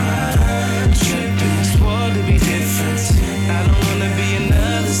now. I'm tripping, swore to be different. I don't wanna be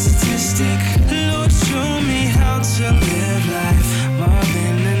another statistic. Lord, show me how to live life, more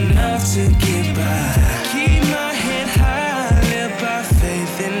than enough to get by. Keep my head high, live by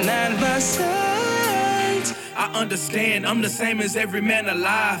faith and not by sight. I understand, I'm the same as every man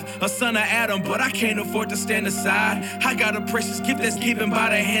alive, a son of Adam, but I can't afford to stand aside. I got a precious gift that's given by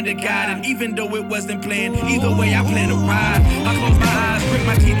the hand of God, and even though it wasn't planned, either way I plan to ride. I close my eyes, break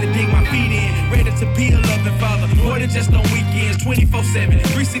my teeth and dig my feet in, ready to be a loving father, more than just on weekends, 24/7,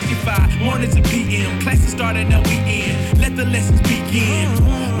 365, morning to PM, classes starting now we end, let the lessons begin.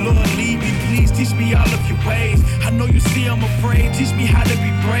 Lord, lead me, please, teach me all of your ways. I know you see I'm afraid, teach me how to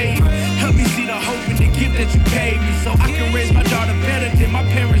be brave. Help me see the hope and the gift that you gave me, so I can raise my daughter better than my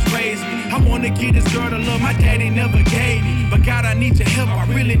parents raised me. I wanna get this girl the love my daddy never gave me, but God, I need your help, I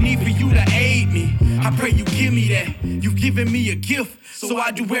really need for you to aid me. I pray you give me that, you've given me a gift, so I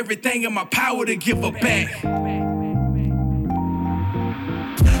do everything in my power to give her back.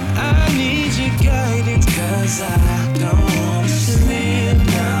 I need your guidance, cause I don't want to live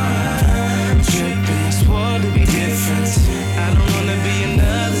now. I'm tripping, swore to be different. I don't wanna be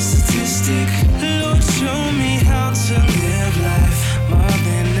another statistic. Lord, show me how to live life, more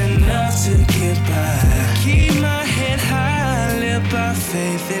than enough to get by. Keep my head high, live by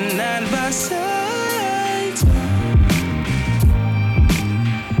faith and not by sight.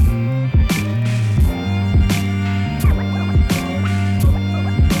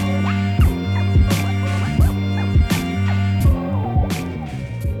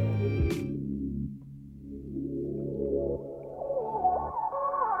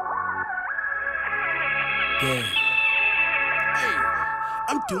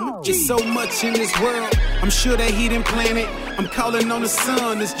 There's so much in this world, I'm sure that he didn't plan it. I'm calling on the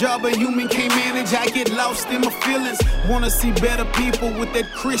sun, this job a human can't manage. I get lost in my feelings, wanna see better people with that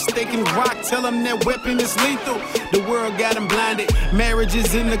Chris they can rock. Tell them that weapon is lethal, the world got them blinded. Marriage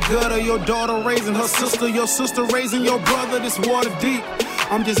is in the gutter, your daughter raising her sister, your sister raising your brother, this water deep.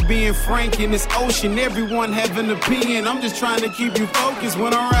 I'm just being frank in this ocean, everyone have an opinion. I'm just trying to keep you focused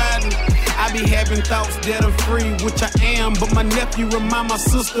when I'm riding. I be having thoughts that are free, which I am, but my nephew remind my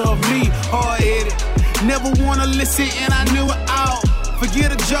sister of me. Hard-headed, never wanna listen and I knew it all.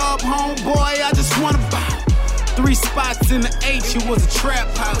 Forget a job, homeboy, I just wanna bow. 3 spots in the H, it was a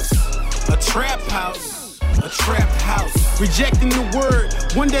trap house. A trap house, a trap house. Rejecting the word,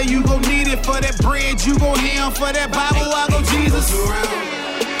 one day you gon' need it for that bread. You gon' ham for that Bible, I go Jesus.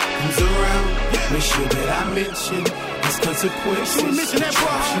 Comes around, make sure that I mention his consequences. You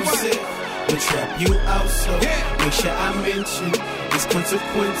said, will trap you out, so make sure I mention his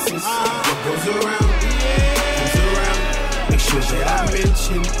consequences. What goes around, comes around. Make sure that I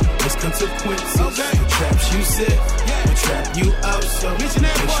mention its consequences. The traps you set will trap you out. So make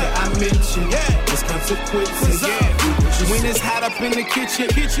sure I mention its consequences. When it's hot up in the kitchen,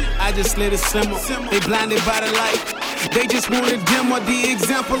 I just let it simmer. They blinded by the light. They just want to demo the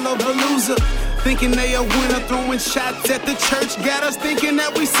example of a loser. Thinking they a winner, throwing shots at the church. Got us thinking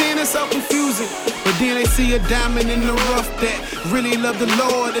that we sin, it's so confusing. But then they see a diamond in the rough that really love the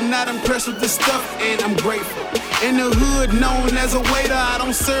Lord and not impressed with the stuff. And I'm grateful. In the hood, known as a waiter, I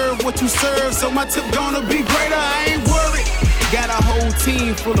don't serve what you serve, so my tip gonna be greater. I ain't worried. Got a whole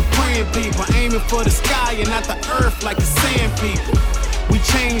team full of praying people, aiming for the sky and not the earth like the sand people. We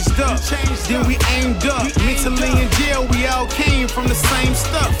changed up, then we aimed up. Mentally in jail, we all came from the same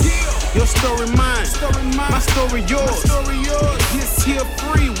stuff. Your story mine, my story yours. This here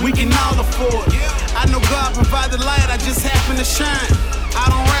free, we can all afford. I know God provide the light, I just happen to shine. I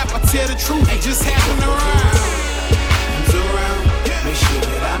don't rap, I tell the truth, I just happen to rhyme. Comes around, make sure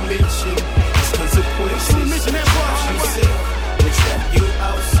that I mention its consequences. She said, we trap you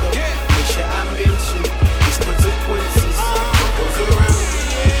out, so make sure I mention its consequences. Goes around,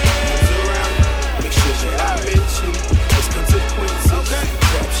 make sure that I mention its consequences.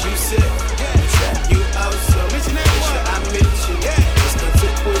 Traps you set, we trap you out, so make sure I mention its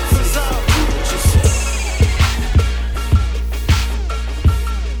consequences. What you say?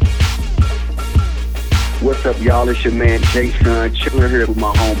 What's up, y'all? It's your man Jason, chilling here with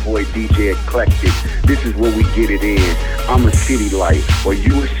my homeboy DJ Eclectic. This is where we get it in. I'm a city light. Are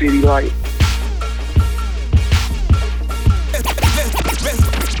you a city light?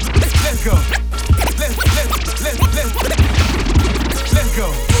 Let's go. Let's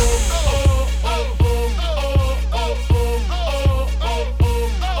go.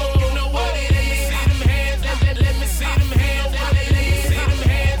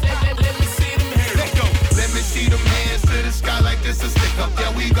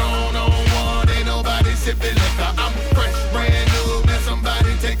 Yeah, we gone on one, ain't nobody sipping liquor. I'm fresh, brand new, man,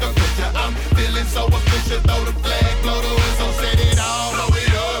 somebody take a picture. I'm feeling so official, throw the flag, blow the whistle, set it all, blow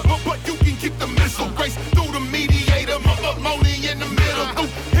it up. But you can keep the missile, grace through the mediator, money in the middle. Through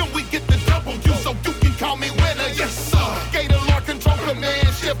him we get the double you, so you can call me winner, yes sir. Gator Lord control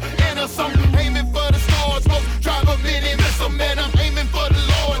command, ship, enter some, aiming for the stars, smoke, drive a minute, miss a man, I'm aiming for the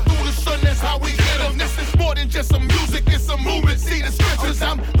Lord. Through the sun, that's how we get them. This is more than just some music, it's a movement, see the scriptures.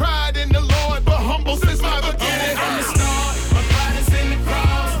 I'm pride in the Lord, but humble since my beginning. From the start, my pride is in the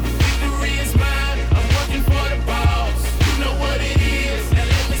cross. Victory is mine, I'm working for the boss. You know what it is, now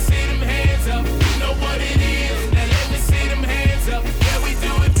let me see them hands up. You know what it is, now let me see them hands up. Yeah, we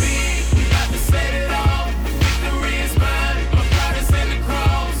do it big, we about to set it off. Victory is mine, my pride is in the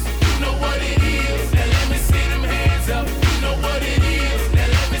cross. You know what it is, now let me see them hands up. You know what it is, now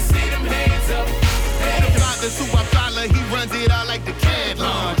let me see them hands up. The father's who I follow, he runs it out like the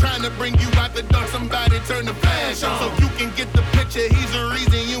trying to bring you out the dark, somebody turn the flash on. So you can get the picture, he's the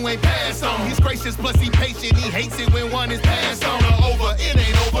reason you ain't passed on. He's gracious plus he patient, he hates it when one is passed on or over. It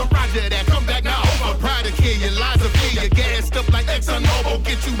ain't over, roger that, come back now over. Pride to kill you, lies to fill you, gassed up like ExxonMobil.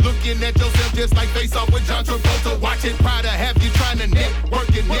 Get you looking at yourself just like Face Off with John Travolta. Watch it, pride to have you trying to network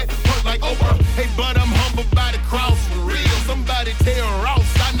your network like Oprah. Hey, but I'm humbled by the cross for real. Somebody tell Ross,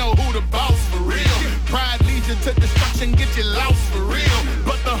 I know who the boss for real. Pride leads you to destruction, get you lost for real.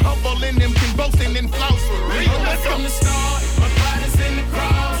 But the humble in them can boast and then flouse for real. From the start, my pride is in the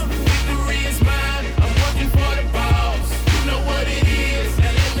cross. Victory is mine, I'm working for the boss. You know what it is,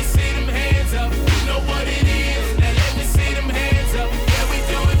 now let me see them hands up. You know what it is, now let me see them hands up. Yeah, we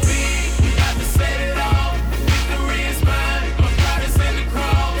do it big, we about to set it off. Victory is mine, my pride is in the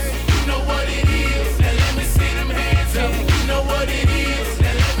cross. You know what it is, now let me see them hands up. You know what it is,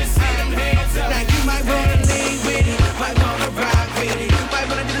 now let me see them hands up. Now you might wanna lean with it, might wanna rock with it. You might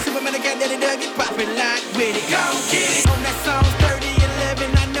wanna do the Superman again, then it get poppin' like with it. Go get it.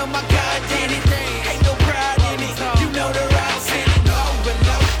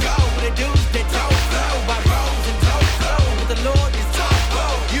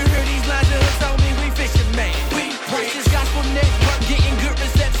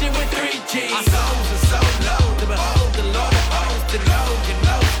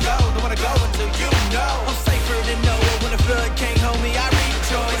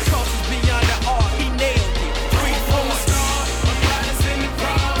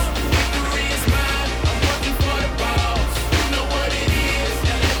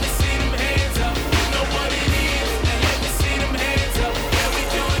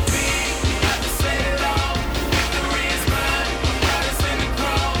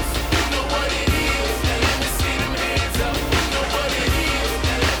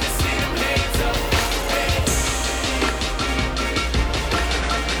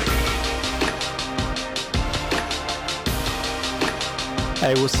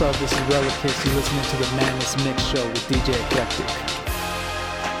 Hey, what's up? This is Relicus. You're listening to the Madness Mix Show with DJ Eclectic.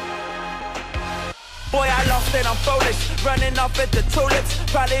 Boy, I lost it, I'm foolish. Running off at the tulips.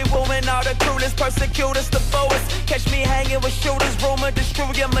 Probably wooing all the coolest, persecutors, the boas. Catch me hanging with shooters, rumor,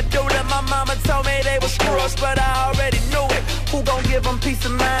 destroy your medulla. My mama told me they were screws, but I already knew it. Who gon' give them peace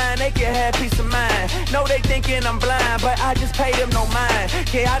of mind? They can have peace of mind. Know they thinking I'm blind, but I just pay them no mind.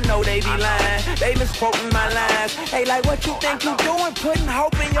 Yeah, I know they be lying. They misquoting my lines. Hey, like what you think you doing? Putting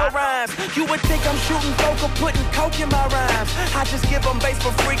hope in your rhymes. You would think I'm shooting vocal, putting coke in my rhymes. I just give them bass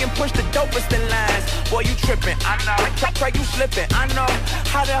for free and push the dopest in lines. Boy, you tripping, I know. Pray you slipping, I know.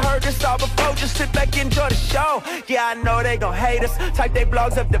 I done heard this all before, just sit back, enjoy the show. Yeah, I know they gon' hate us. Type they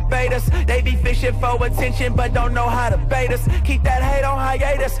blogs of debaters. They be fishing for attention, but don't know how to bait us. Keep that hate on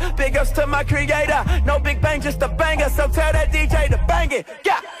hiatus. Big ups to my creator. No big bang, just a banger. So tell that DJ to bang it.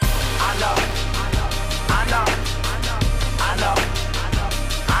 Yeah. I know. I know. I know. I know.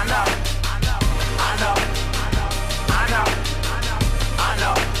 I know. I know. I know.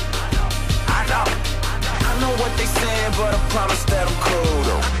 I know. I know what they saying, but I promise that I'm cool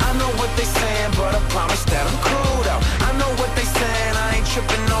though. I know what they saying, but I promise that I'm cool though. I know what they saying, I ain't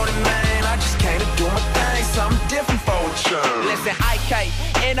tripping on it, man. I just came to do my thing, something different for a change. Listen, IK,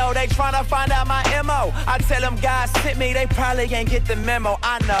 they tryna find out my MO. I tell them God sent me, they probably ain't get the memo.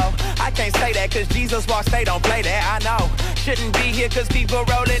 I know, I can't say that cause Jesus walks, they don't play that, I know. Shouldn't be here cause people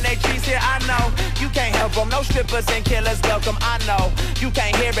rolling they trees here, I know. You can't help them, no strippers and killers welcome, I know. You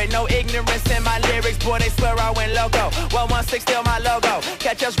can't hear it, no ignorance in my lyrics, boy, they swear I went loco. 116 still my logo.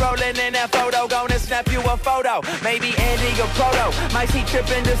 Catch us rolling in that photo, gonna snap you a photo. Maybe Andy or Proto, might see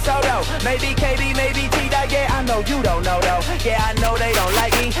tripping DeSoto. Maybe KB, maybe T-Dot, yeah, I know you don't know though. Yeah, I know they don't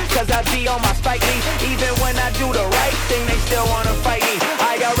like me, cause I be on my spike knee. Even when I do the right thing, they still wanna fight me.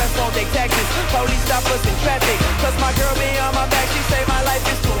 IRS won't take taxes, police stop us in traffic. Cause my girl be on my back, she say my life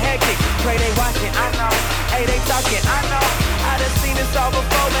is too hectic. Pray they watching, I know. Hey, they talking, I know. I done seen this all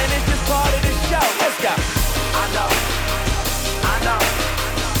before, man, it's just part of the show. Let's go. I know. I know.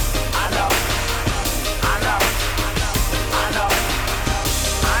 I know. I know. I know.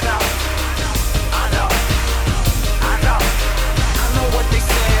 I know. I know. I know. I know what they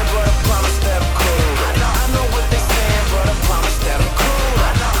saying, but I promise that I'm cool. I know what they saying, but I promise that I'm cool.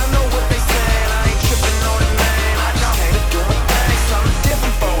 I know what they saying, I ain't tripping on it, man. I just came to do my thing, something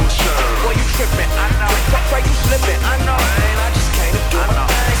different for a change. Boy, you tripping, I know. Pray you slipping, I know. Man, I just came to do my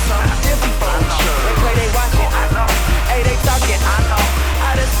thing, something different for a change. They play, they watching, I know. Hey, they talking, I know.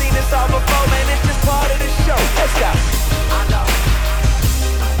 I done seen this all before, man. It's just part of the show. Let's go. I know.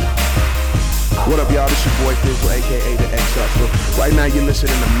 What up, y'all? This your boy Fizzle, aka the X Hustler. Right now, you're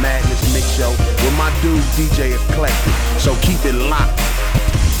listening to Madness Mix Show with my dude DJ Eclectic. So keep it locked.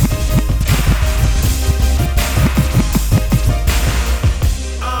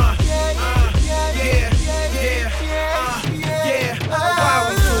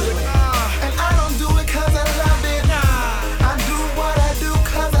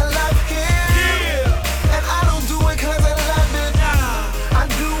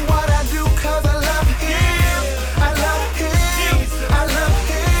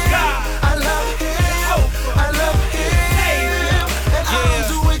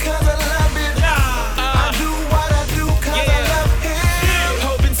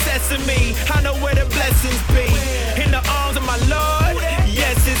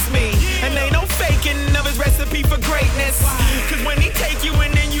 Cause when he take you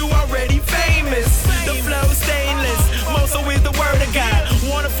in, then you already famous. The flow stainless, most of is the word of God.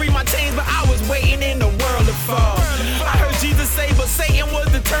 Wanna free my chains, but I was waiting in the world to fall. I heard Jesus say, but Satan was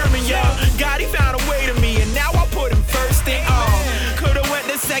determined, y'all. God, he found a way to me, and now I put him first in all. Could've went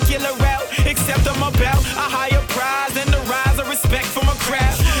the secular route, except I'm about a higher prize and the rise of respect from a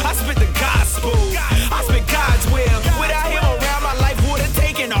crowd. I spit the gospel, I spit God's will. Without him around, my life would've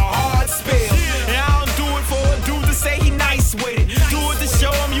taken a hard spill. And I don't do it for a dude to say he nice with it. Do it to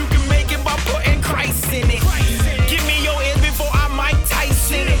show him you can make it by putting Christ in it. Give me your ears before I Mike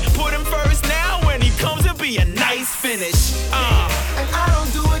Tyson it. Put him first now, when he comes it'll be a nice finish. And I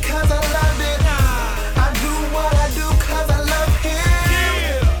don't do it cause I love it. I do what I do cause I love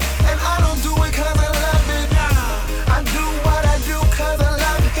him. And I don't do it cause I love it. I do what I do cause I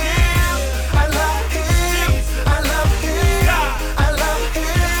love him. I love him. I love him. I love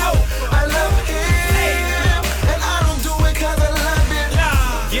him. I love him. And I don't do it cause I love it.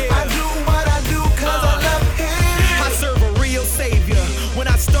 I do what I do cause I love him. I serve a real savior. When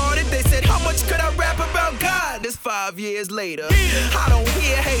I started, they said, how much could I rap about God? This 5 years later, I don't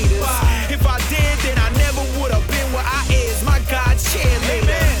hear haters. If I did, then I never would have been where I is. My God